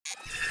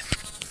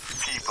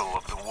people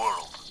of the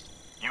world.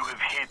 You have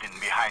hidden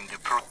behind the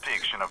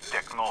protection of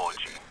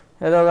technology.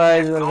 Hello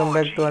guys, welcome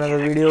back to another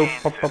video. I am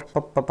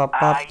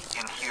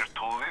here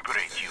to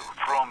liberate you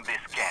from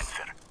this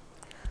cancer.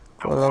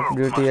 Call of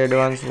duty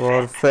advance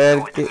warfare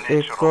के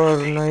एक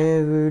और नए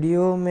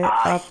video में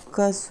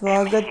आपका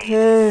स्वागत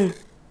है।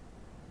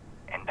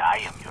 And I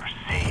am your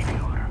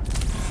savior.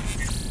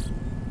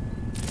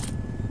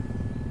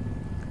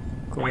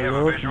 Call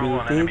of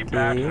duty के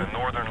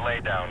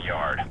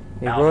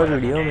एक और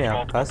वीडियो में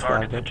आपका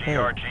स्वागत है।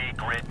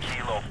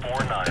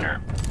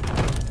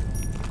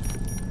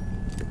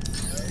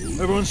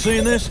 Everyone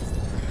seeing this?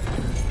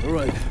 All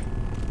right.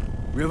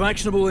 We have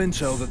actionable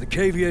intel that the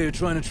KVA are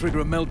trying to trigger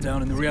a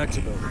meltdown in the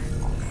reactor building.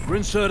 We're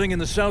inserting in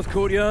the south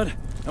courtyard,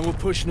 and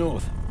we'll push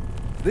north.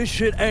 This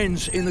shit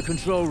ends in the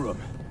control room.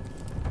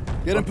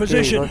 Get in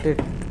position. Got it.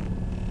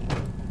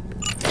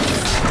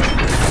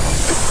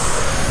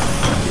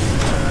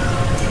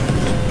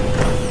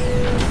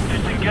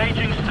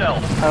 Disengaging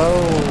stealth.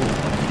 Oh,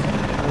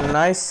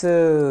 nice.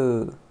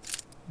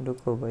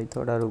 रुको भाई,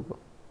 थोड़ा रुको,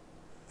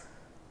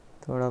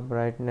 थोड़ा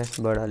brightness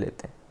बढ़ा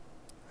लेते हैं।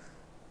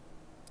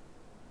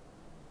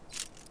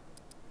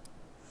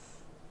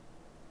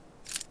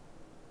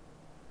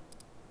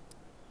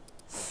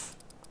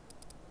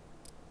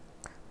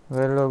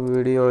 वे लोग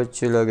video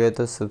अच्छी लगे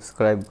तो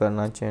सब्सक्राइब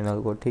करना चैनल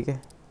को, ठीक है?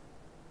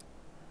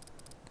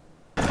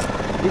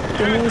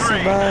 इतनी सी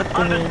बात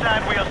है।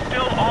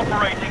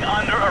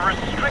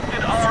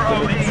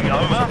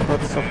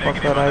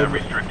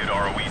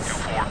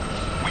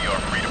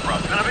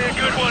 Gonna be a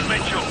good one,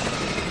 Mitchell.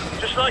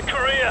 Just like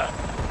Korea.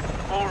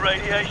 Full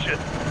radiation.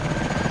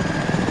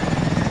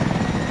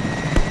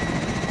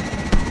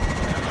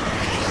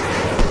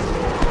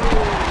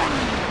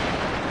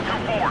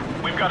 2-4,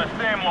 we've got a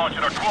SAM launch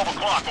at our 12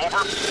 o'clock,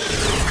 over.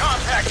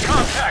 Contact!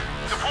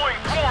 Deploying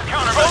swarm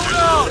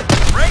countermeasures. Hold on!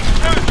 Range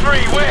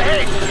 2-3, we're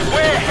hit!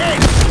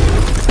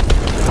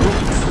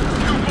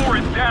 2-4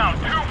 is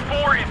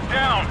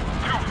down,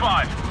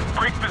 2-5.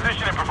 Break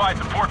position and provide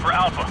support for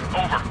Alpha,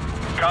 over.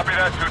 Copy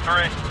that,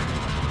 2-3.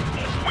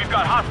 We've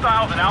got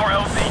hostiles in our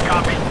LZ,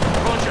 copy.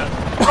 Roger.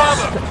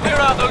 Bravo, clear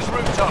out those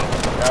rooftops.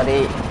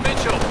 Sorry.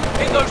 Mitchell,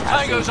 hit those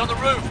tangos on the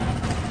roof.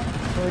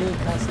 थोड़ी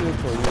खासियत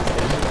हो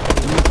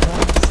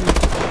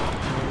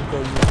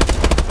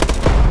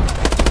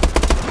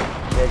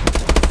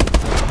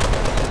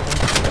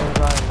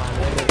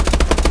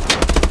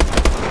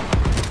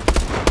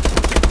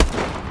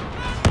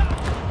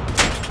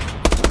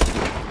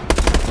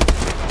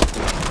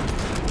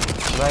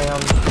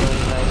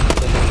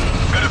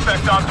Good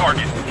effect on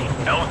target.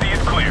 LZ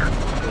is clear.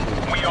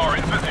 We are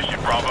in position,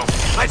 Bravo.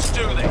 Let's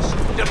do this.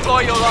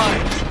 Deploy your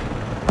lines.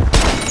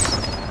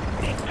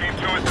 Team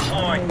 2 is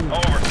deploying.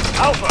 Over.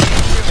 Alpha,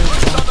 we're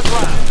boots on the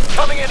ground.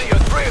 Coming in at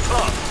your 3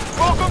 o'clock.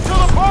 Welcome to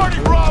the party,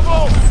 Bravo!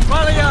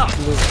 Rally up.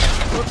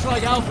 Looks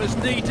like Alpha's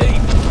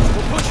knee-deep.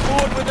 We'll push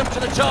forward with them to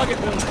the target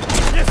building.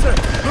 Yes, sir.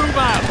 Move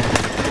out.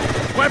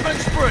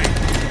 Weapons free.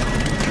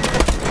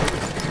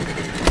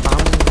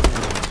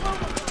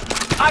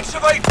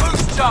 Activate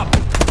boost jump.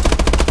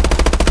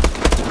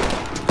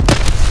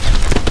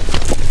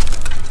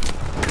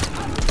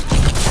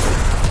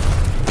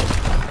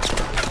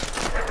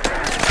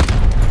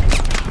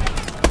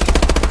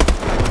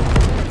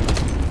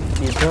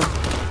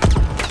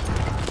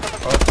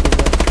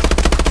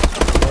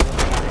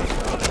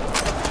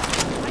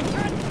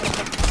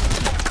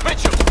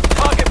 Mitchell,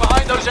 target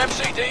behind those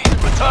MCDs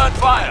and return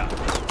fire.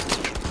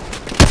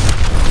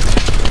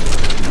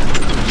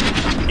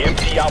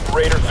 MT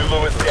operator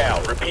Zulu is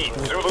down. Repeat,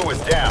 Zulu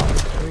is down.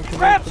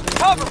 Grab some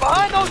cover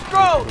behind those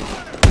drones!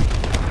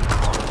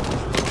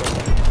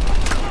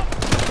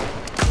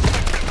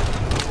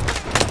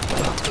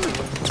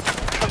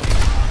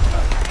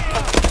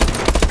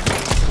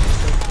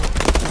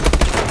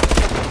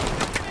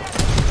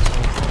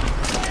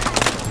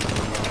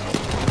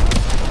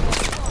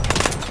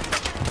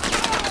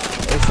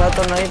 ऐसा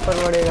तो नहीं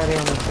परवड़ेगा रे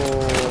हमको।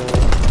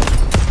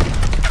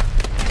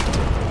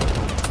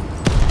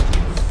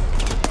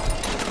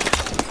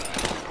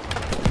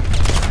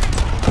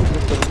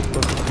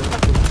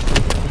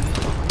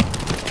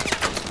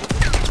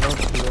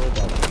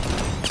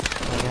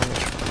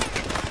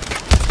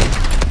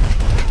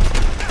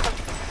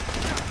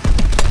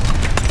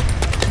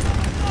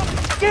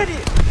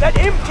 That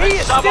MT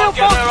is still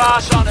get their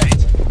ass on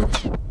it.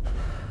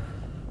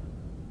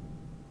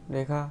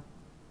 देखा,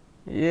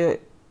 ये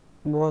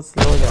बहुत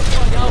slow जाता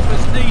है।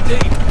 Alpha's knee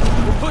deep.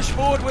 We'll push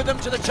forward with them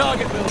to the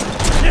target building.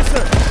 Yes,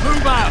 sir.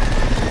 Move out.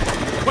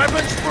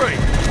 Weapons free.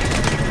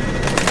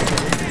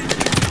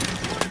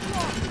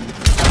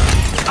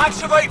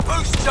 Activate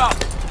boost jump.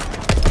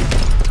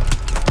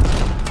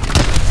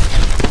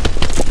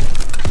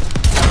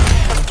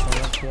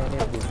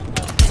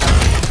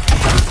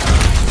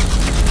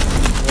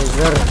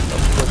 Laser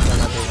सबको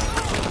चला देगा,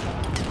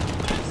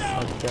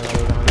 सब चला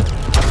देगा।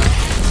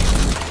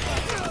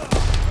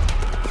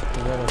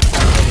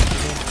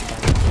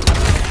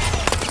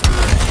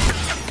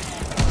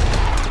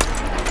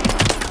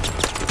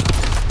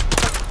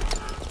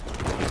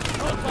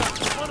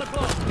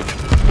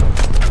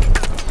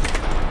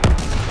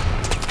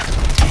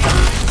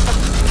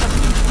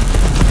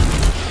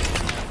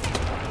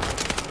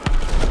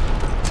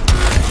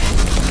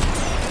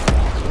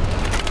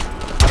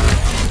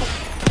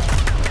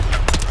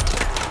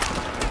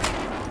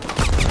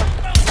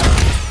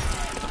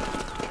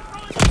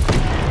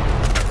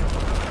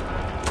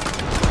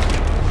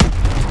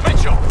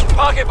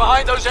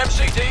 Find those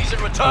MCDs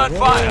and return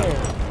fire.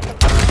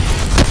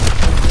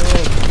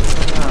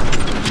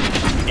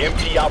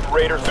 MT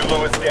operator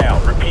Zulu is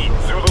down. Repeat,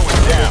 Zulu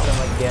is down.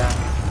 समझ गया.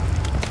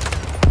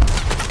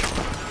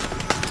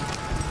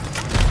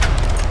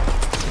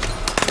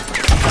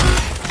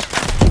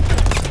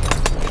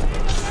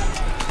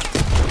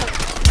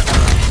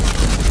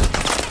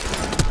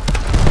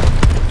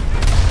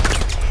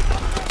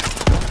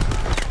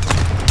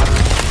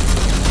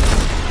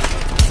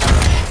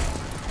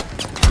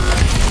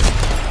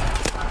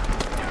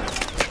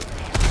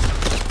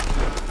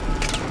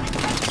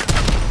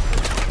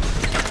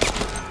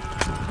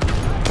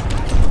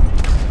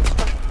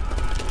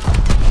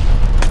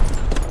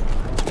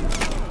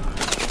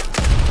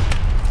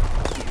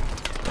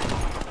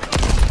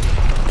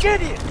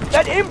 Gideon,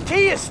 that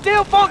MT is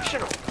still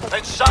functional.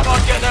 Then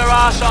someone get their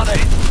ass on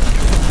it.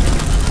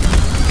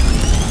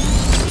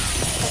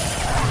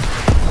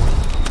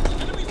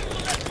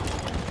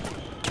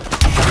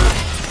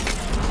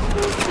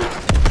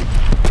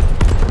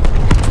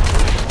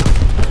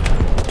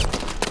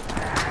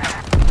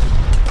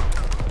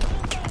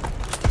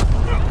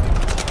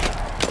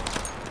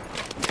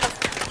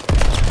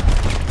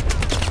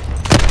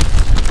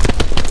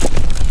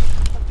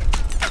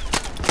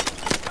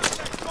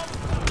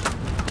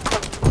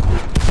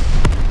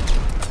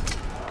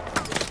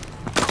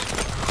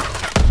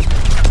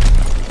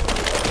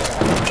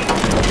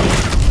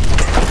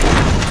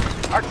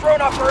 Our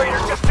drone operator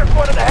just took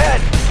one in the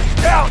head.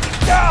 He's down, he's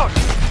down.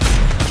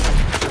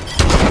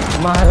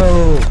 मारो.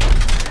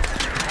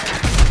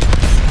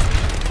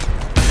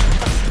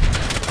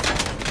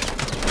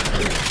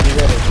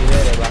 किधर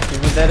है बाकी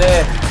किधर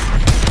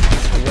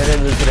है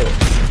दूसरे.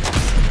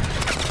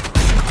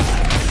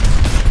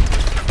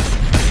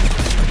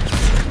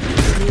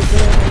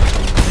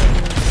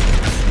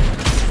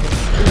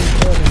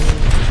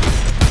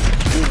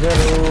 किधर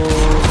हो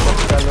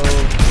सबका लोग.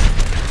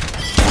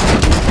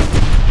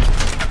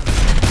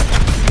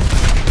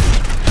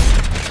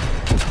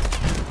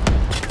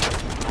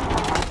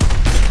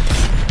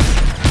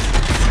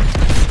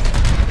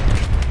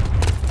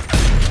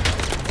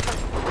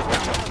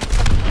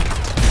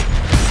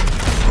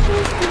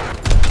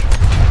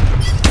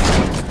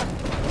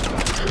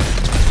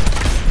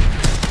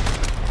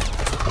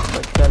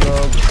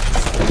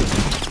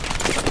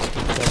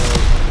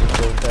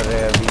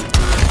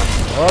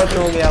 बहुत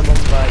हो गया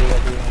बमबारी.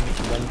 अभी हम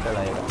बंद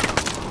चलाएगा.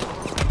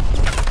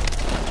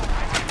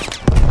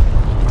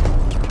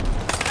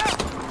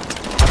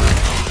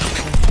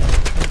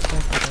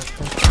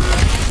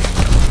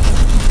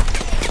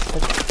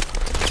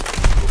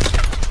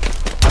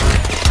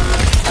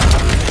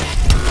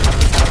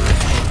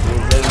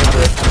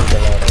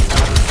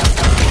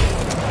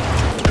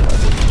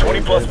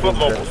 +20 foot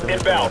mobiles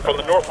inbound from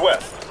the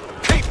northwest.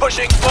 Keep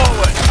pushing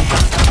forward.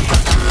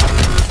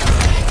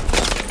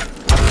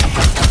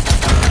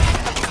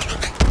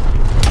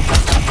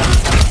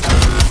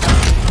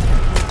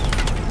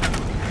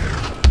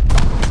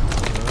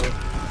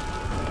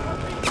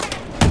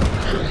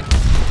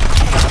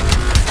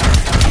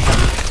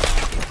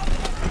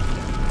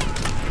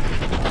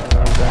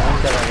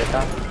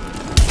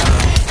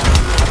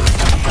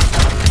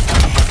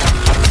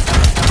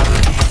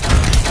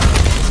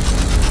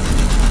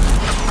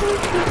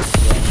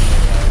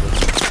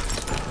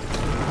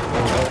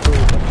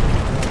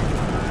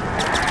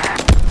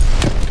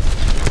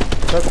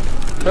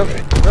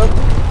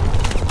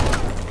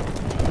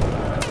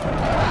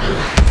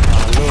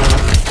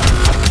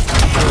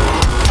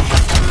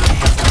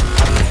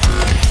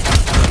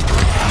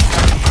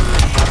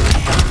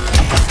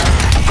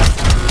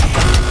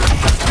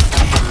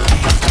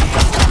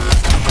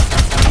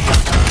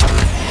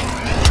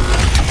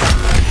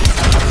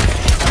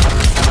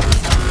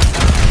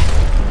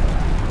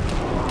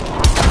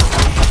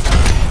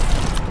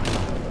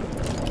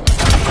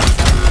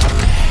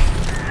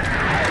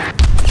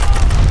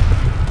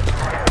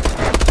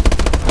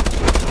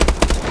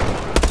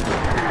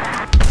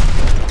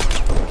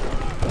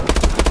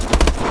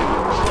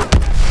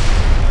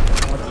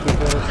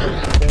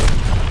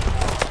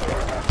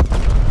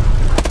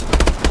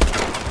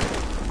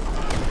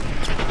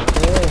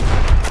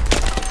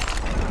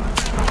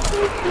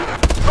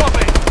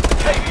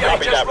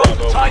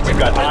 We've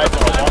got eyes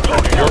on a launcher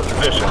in your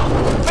position.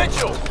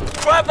 Mitchell,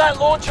 grab that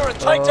launcher and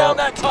take down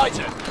that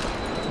Titan.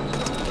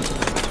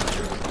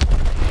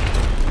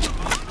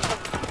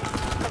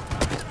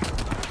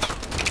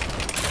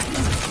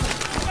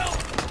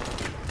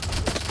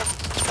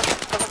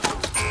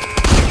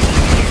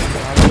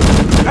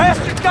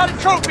 Bastard's got a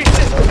trophy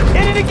system.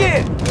 Hit it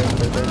again.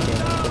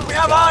 We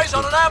have eyes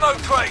on an ammo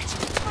crate.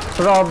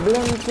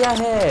 Problem क्या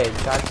है?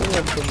 Charting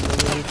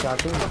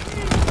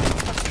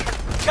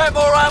Get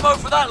more ammo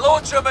for that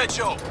launcher,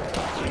 Mitchell.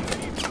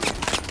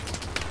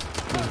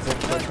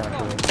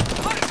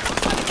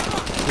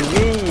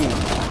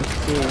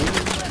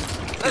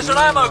 There's an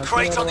ammo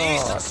crate on the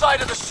eastern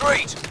side of the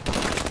street.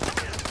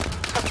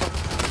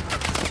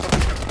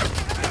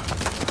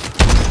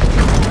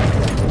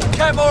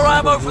 Get more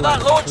ammo for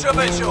that launcher,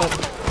 Mitchell.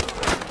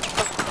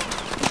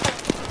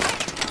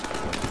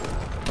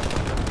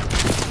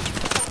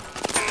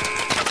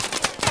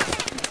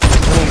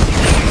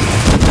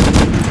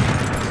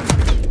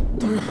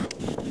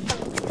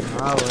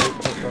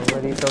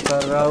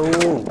 कर रहा हूँ,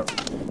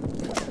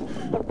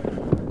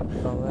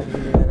 cover ही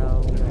ले रहा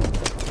हूँ मैं।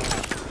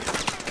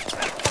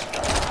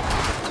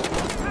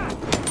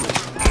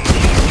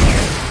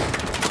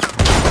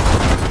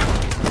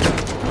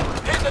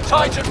 Hit the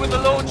Titan with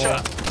the launcher.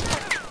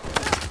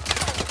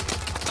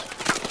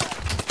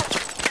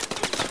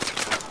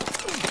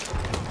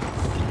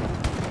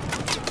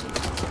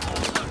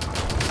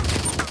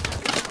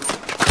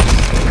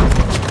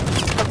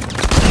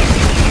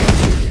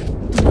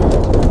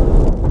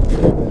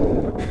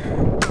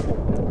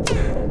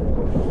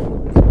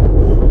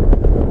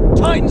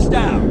 Titan's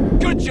down.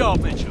 Good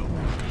job, Mitchell.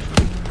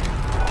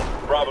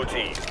 Bravo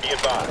team, be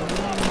advised.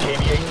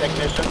 KVA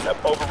technicians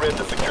have overridden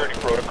the security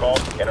protocol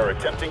and are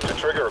attempting to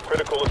trigger a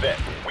critical event.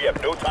 We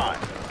have no time.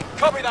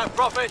 Copy that,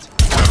 Prophet.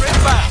 We're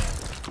inbound.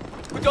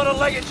 We've got to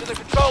leg it to the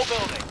control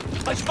building.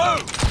 Let's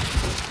move.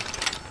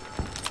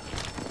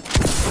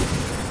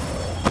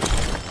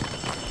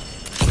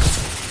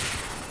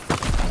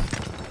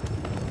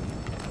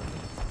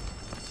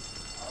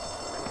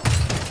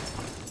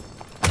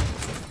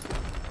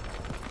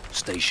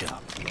 Stay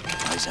sharp.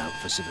 Eyes out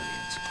for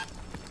civilians.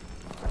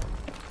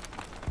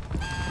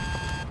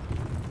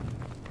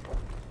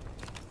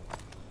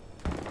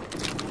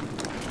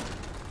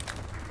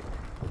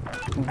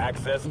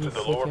 Access to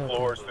the lower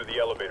floors through the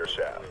elevator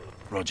shaft.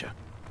 Roger.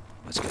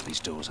 Let's get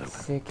these doors open.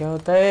 इससे क्या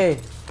होता है?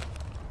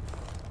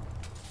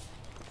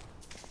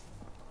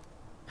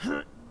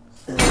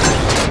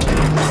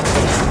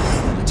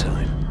 At a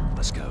time.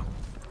 Let's go.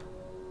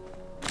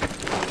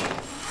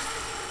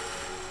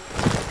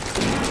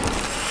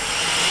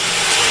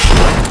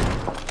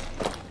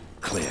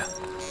 Clear.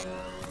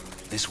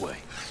 This way.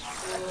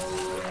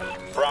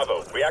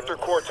 Bravo, reactor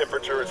core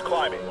temperature is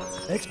climbing.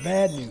 That's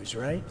bad news,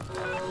 right?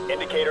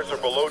 Indicators are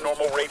below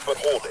normal rate but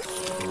holding.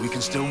 But we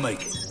can still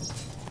make it.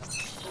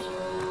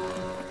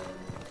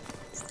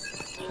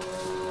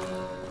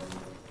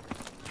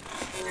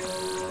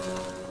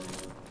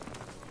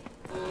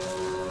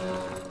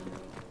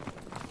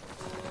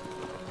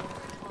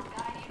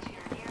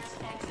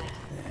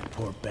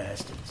 Poor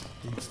bastards.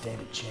 Didn't stand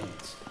a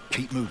chance.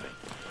 Keep moving.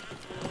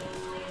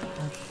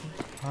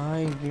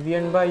 Hi,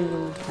 Vivian bhai,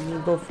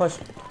 you go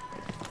first.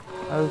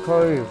 I'll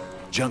cover you.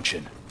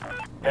 Junction.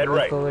 Head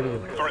right, Cover you.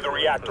 through the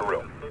reactor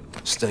room.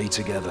 Stay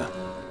together.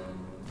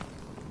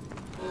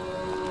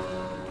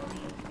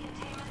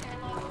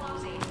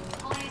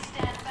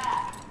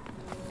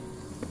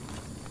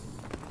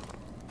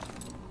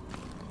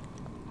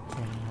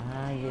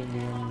 हाँ,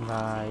 Vivian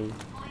bhai,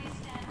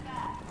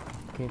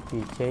 के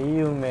पीछे ही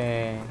हूँ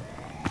मैं.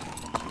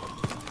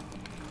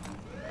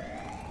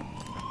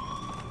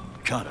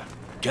 Carter,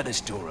 get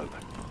this door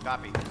open.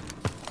 Copy.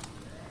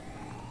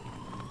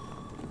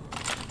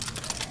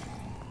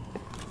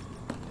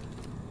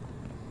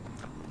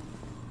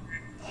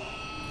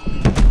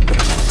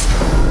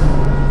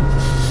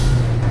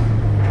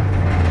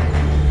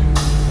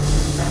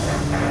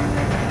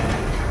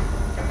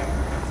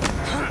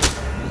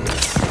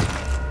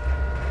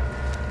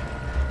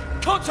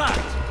 Contact!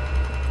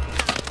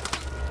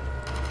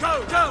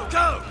 Go, go,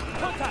 go!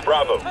 Contact!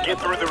 Bravo, get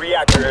through the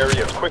reactor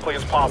area as quickly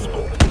as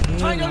possible.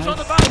 Tango's on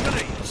the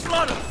balcony!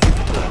 Slot him!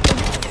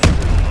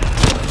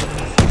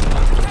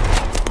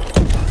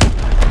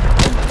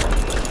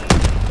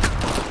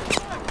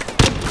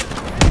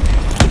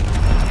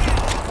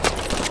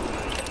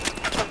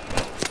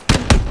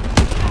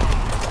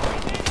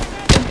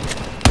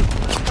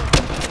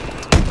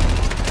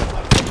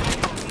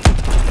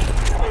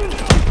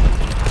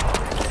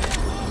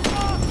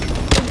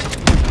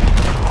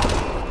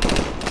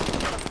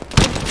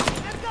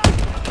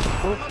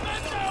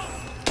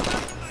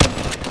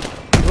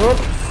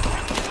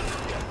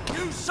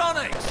 Use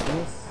Sonics!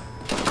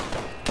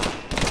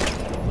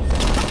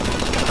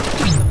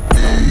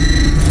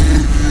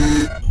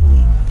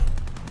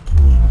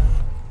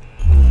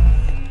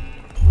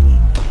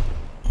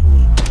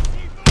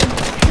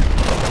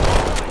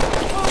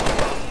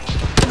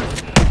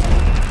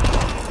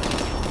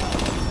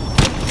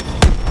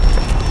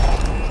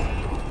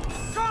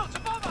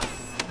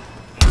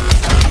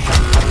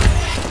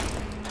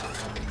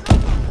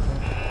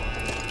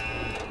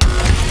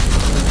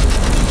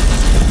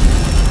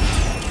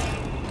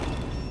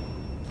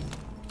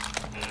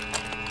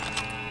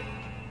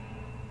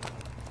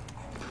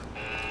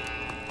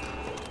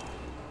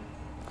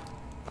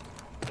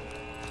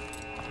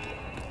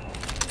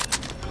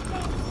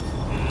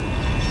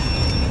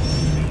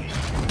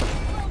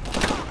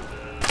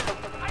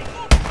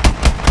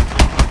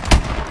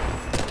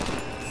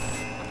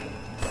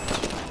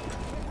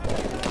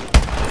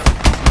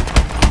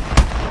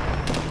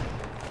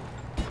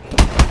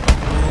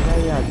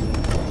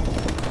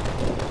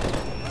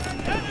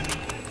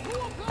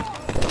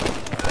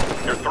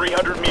 You're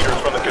 300 meters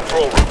from the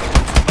control room.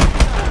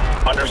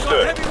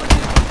 Understood.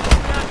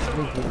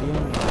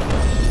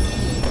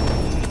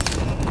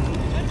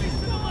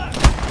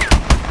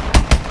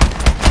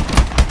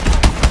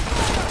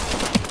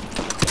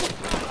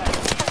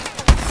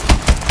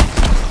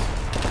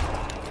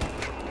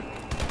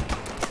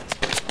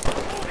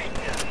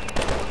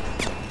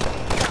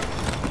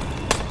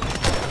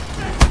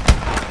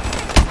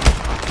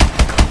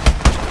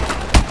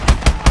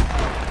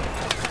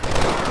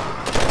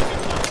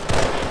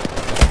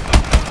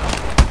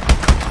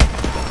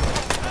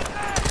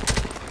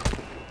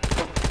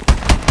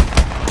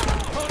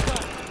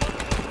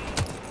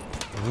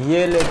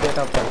 ये ले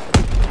तेरा पर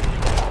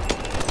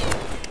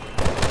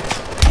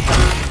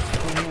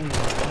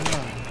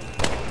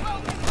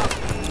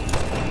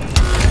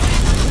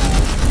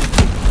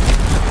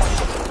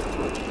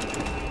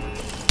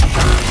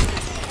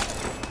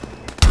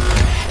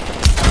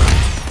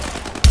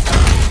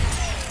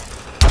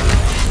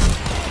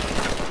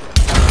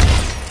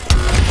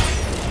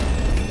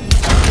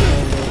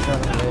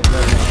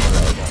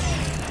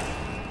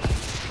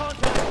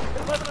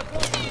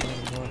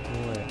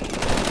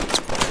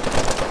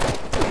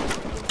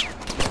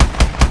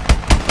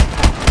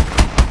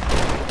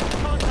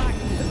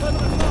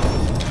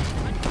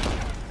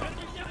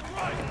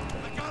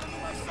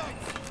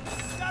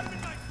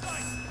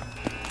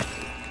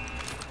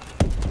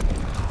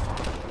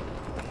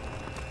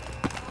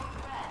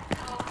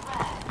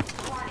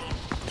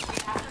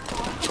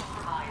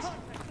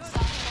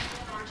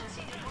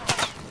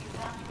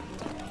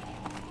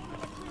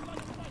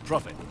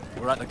Prophet,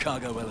 we're at the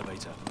cargo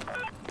elevator.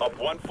 Up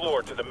one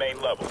floor to the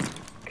main level.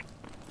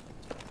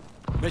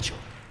 Mitchell,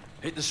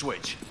 hit the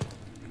switch.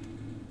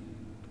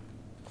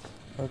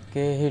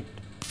 Okay, hit.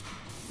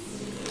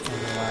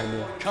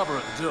 Cover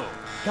at the door.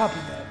 Copy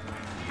that.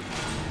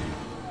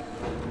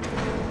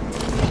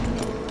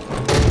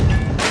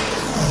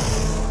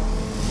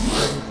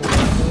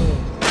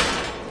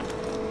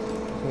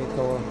 Okay,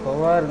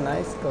 cover,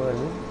 nice cover.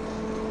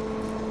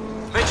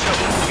 Mitchell,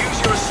 use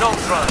your assault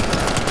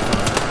drone.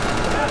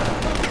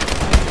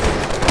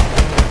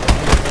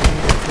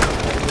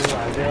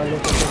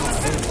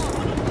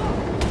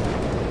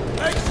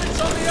 Exit's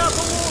on the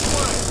upper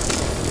walkway!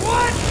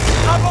 What?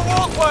 Upper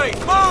walkway!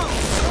 Move!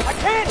 I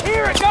can't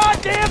hear a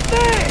goddamn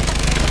thing!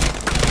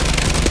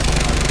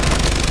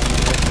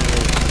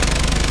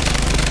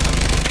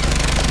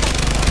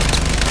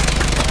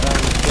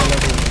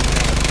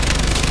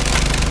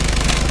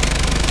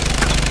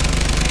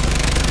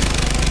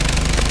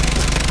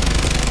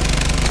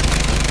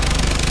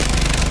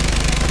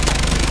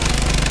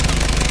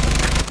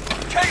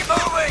 Keep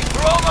moving!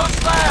 We're almost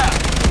there!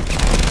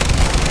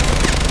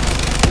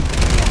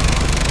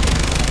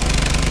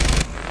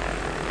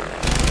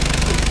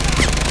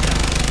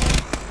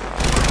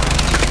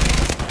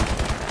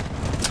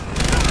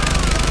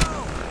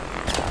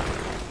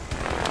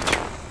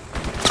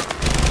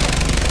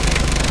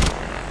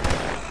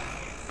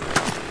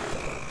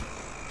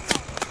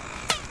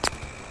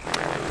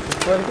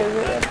 ऊपर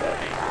कैसे जाता है?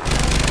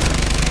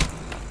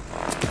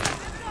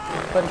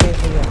 ऊपर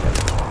कैसे जाता है?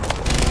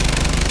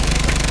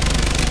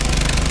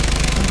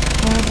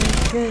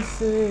 ऊपर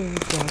कैसे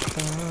जाता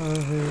है?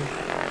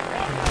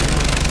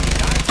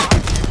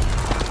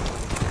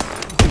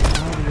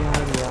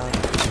 यार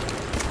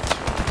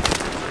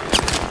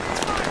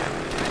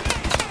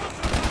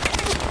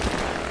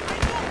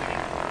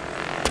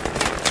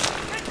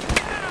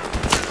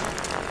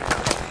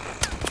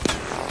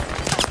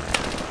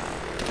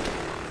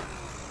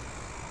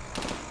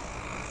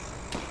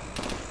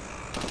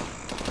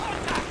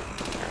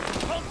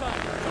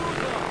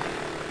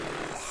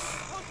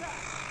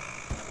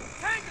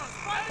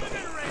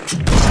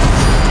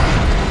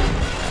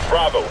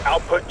Bravo,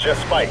 output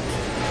just spiked.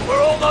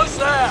 We're almost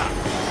there!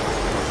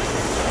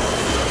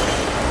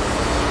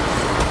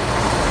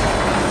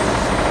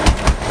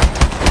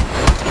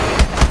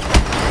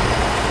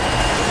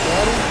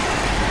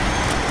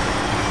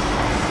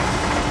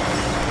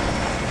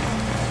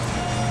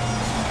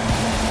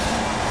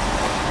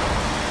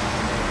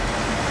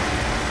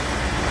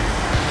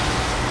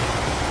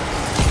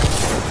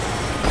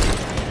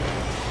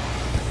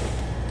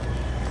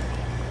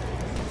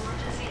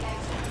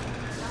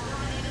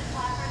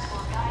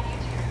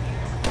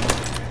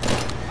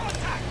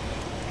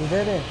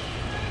 इधर है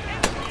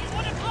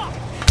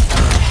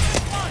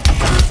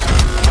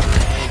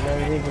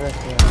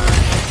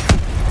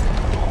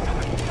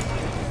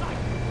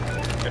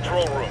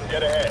Control room,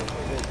 get ahead.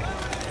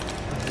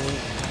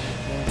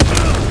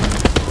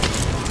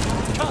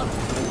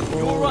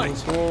 You're right.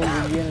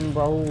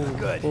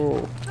 Good.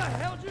 What the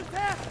hell just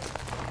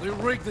happened? They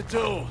rigged the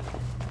door.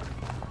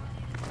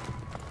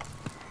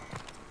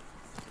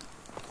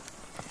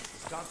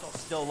 Console's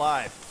still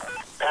live.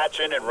 Patch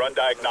in and run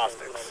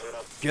diagnostics.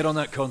 Get on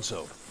that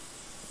console.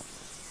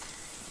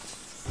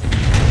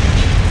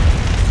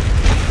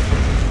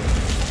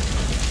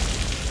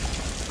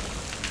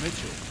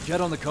 Mitchell,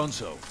 get on the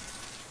console.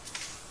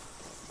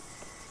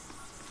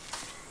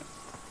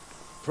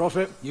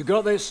 Prophet, you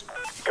got this?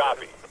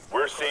 Copy.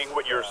 We're seeing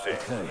what you're seeing.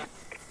 Okay.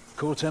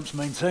 Core temp's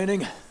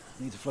maintaining.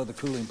 Need to flood the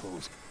cooling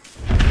pools.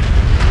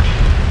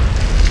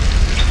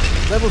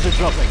 Levels are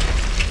dropping.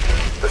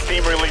 The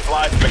steam release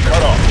line's been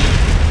cut off.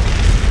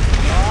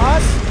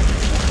 What?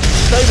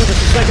 Stayed with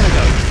us a second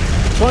ago.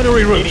 Trying to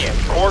reroute. Median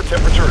core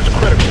temperature is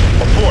critical.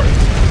 Report.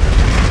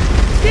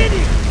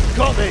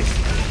 Got this.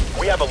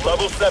 We have a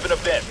level 7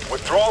 event.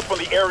 Withdraw from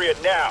the area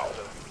now.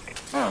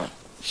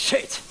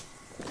 Shit.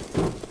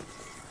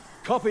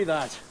 Copy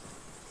that.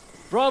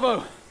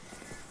 Bravo.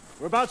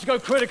 We're about to go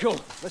critical.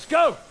 Let's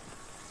go.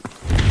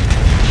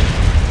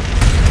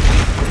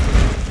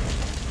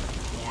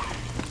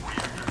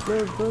 So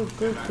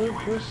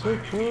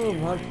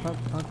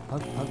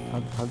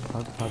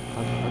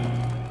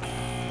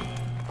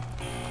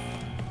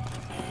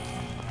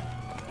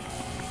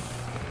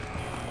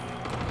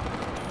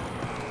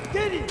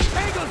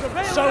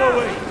are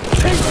we.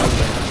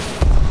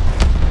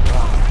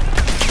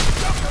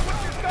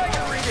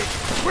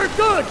 We're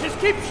good. Just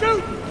keep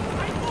shooting.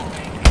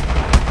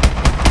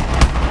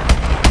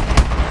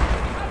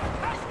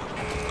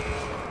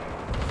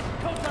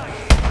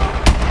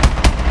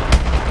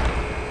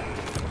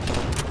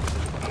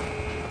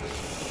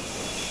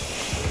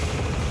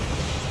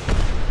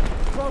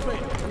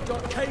 We've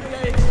got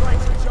KVA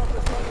extraction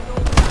choppers running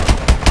north.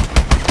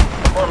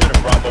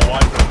 Affirmative, Bravo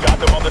 1. Got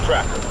them on the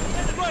tracker.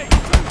 Wait,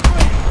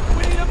 2-3.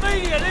 We need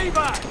immediate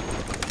evac.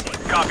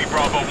 Copy,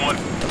 Bravo 1.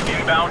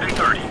 Inbound in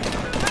 30.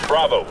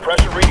 Bravo,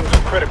 pressure readings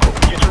are critical.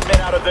 Get your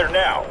men out of there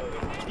now.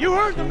 You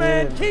heard the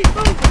man. Keep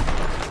moving.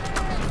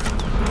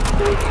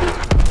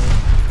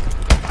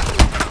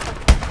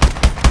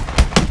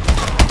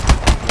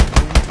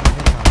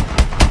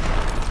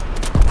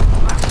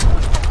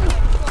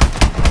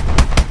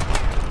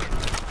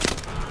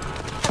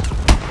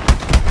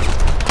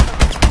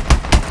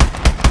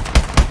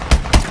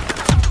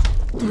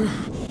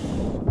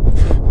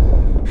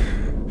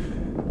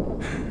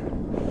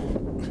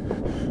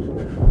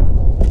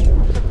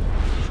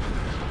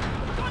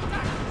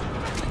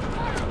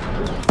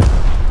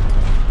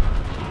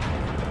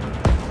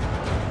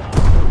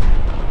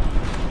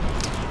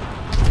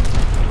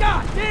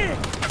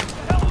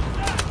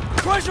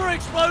 Pressure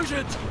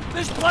explosions!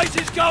 This place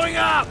is going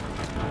up!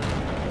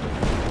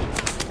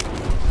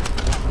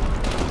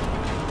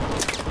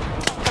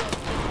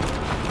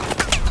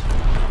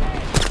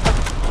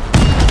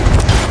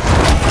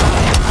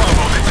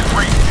 Bravo, this is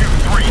Race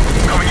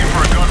 2-3. Coming in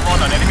for a gun run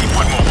on enemy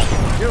foot mobile.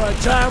 You're a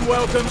damn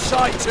welcome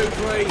sight,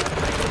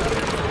 2-3.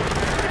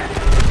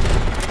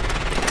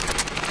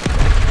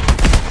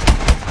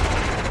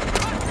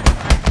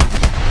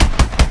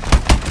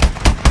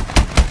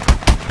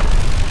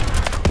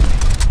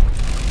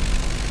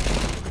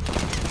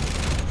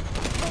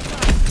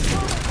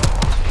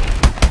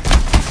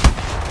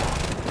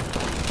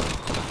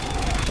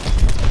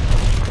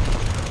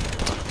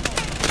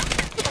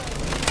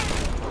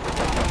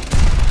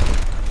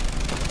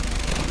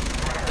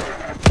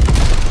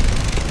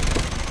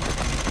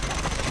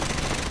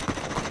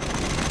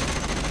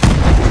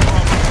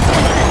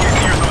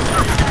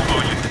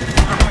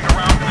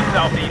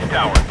 Southeast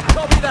tower.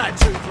 Copy that,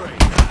 2-3.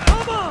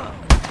 Come on!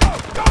 Go,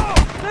 go!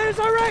 There's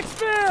our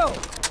exfil!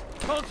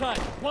 Contact,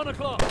 1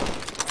 o'clock.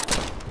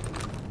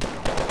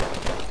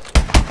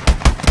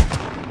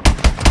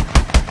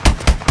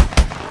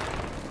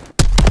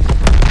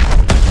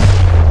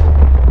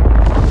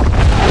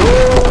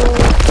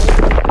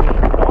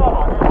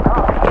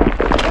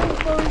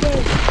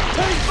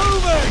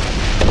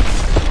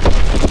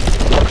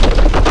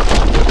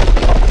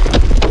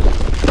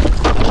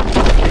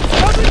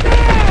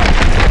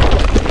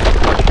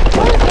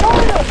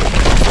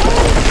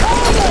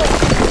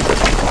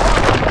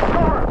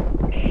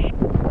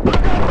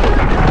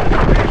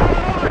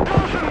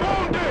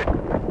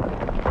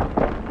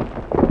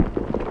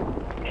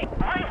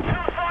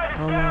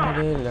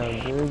 हमारे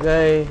लग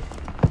गए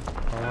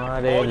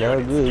There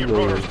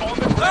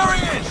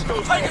he is!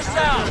 Take us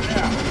down!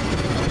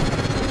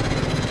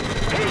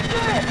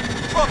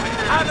 Prophet,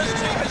 Anna's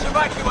team is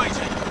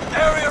evacuating.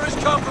 Area is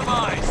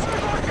compromised.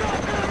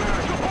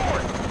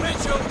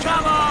 Mitchell,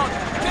 come on!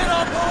 Get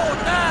on board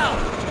now!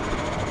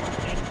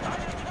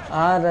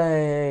 आ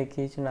रहे हैं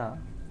खींचना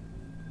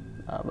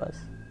बस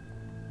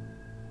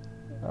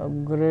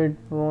upgrade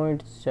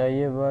points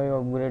चाहिए भाई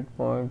upgrade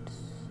points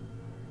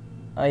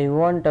I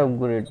want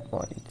upgrade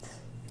points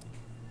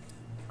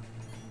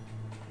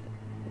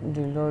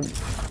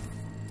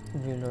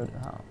reload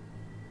हाँ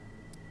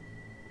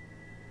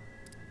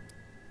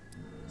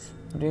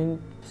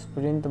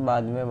स्प्रिंट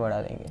बाद में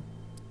बढ़ा देंगे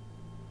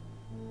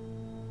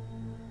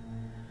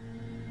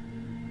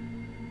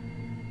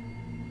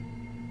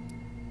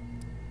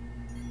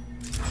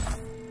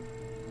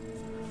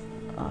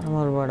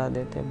आर्मर बढ़ा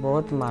देते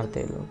बहुत मारते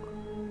लोग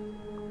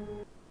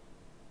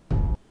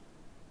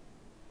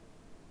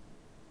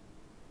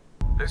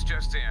This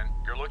just in,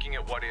 you're looking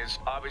at what is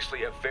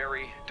obviously a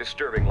very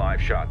disturbing live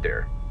shot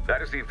there.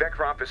 That is the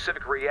Vectron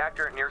Pacific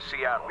reactor near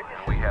Seattle.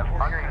 We have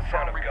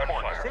unconfirmed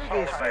reports.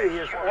 CDC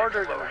has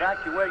ordered an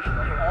evacuation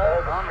of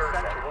all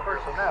non-essential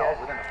personnel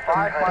within a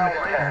 5-mile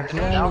range.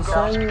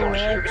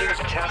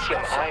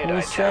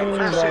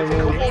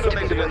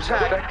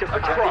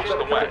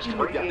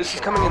 This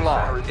is coming in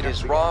live. It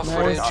is raw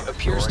footage.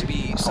 Appears to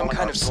be some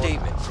kind of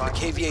statement from the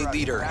KVA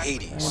leader,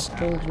 Hades.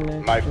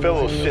 My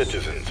fellow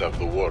citizens of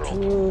the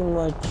world, too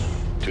much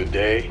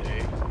today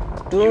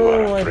too you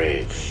are much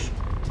afraid.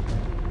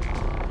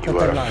 You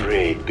are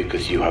afraid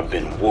because you have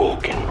been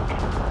woken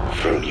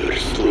from your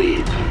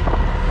sleep.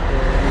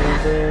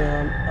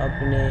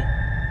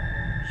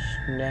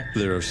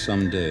 There are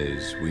some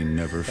days we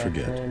never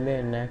forget.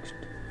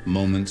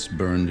 Moments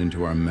burned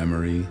into our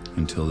memory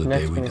until the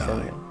day we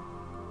die.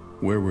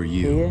 Where were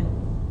you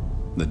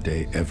the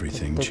day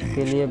everything तब तक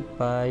के लिए changed.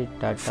 bye,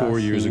 tata, 4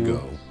 years see you.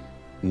 ago,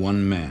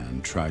 one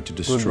man tried to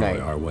destroy night.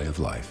 our way of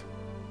life.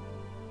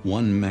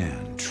 One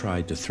man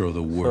tried to throw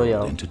the So, world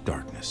yeah. into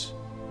darkness.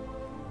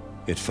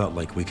 It felt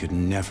like we could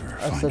never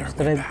find our way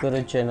subscribe back.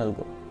 करो channel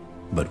को.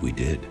 But we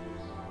did.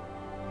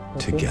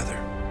 Together.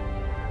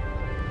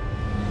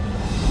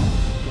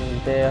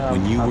 मिलते हैं हम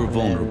When you were अपने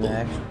vulnerable,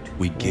 next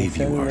we gave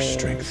you mission our में.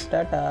 strength.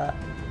 Tata.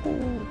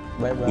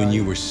 Bye bye. When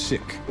you were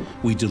sick,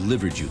 we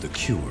delivered you the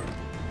cure.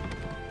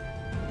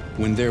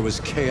 When there was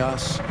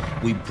chaos,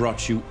 we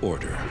brought you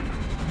order.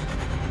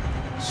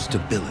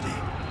 Stability.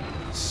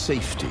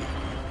 Safety.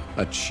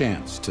 A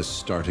chance to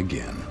start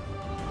again.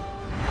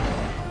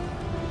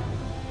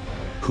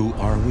 Who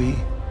are we?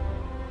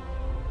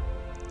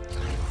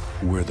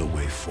 We're the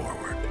way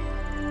forward.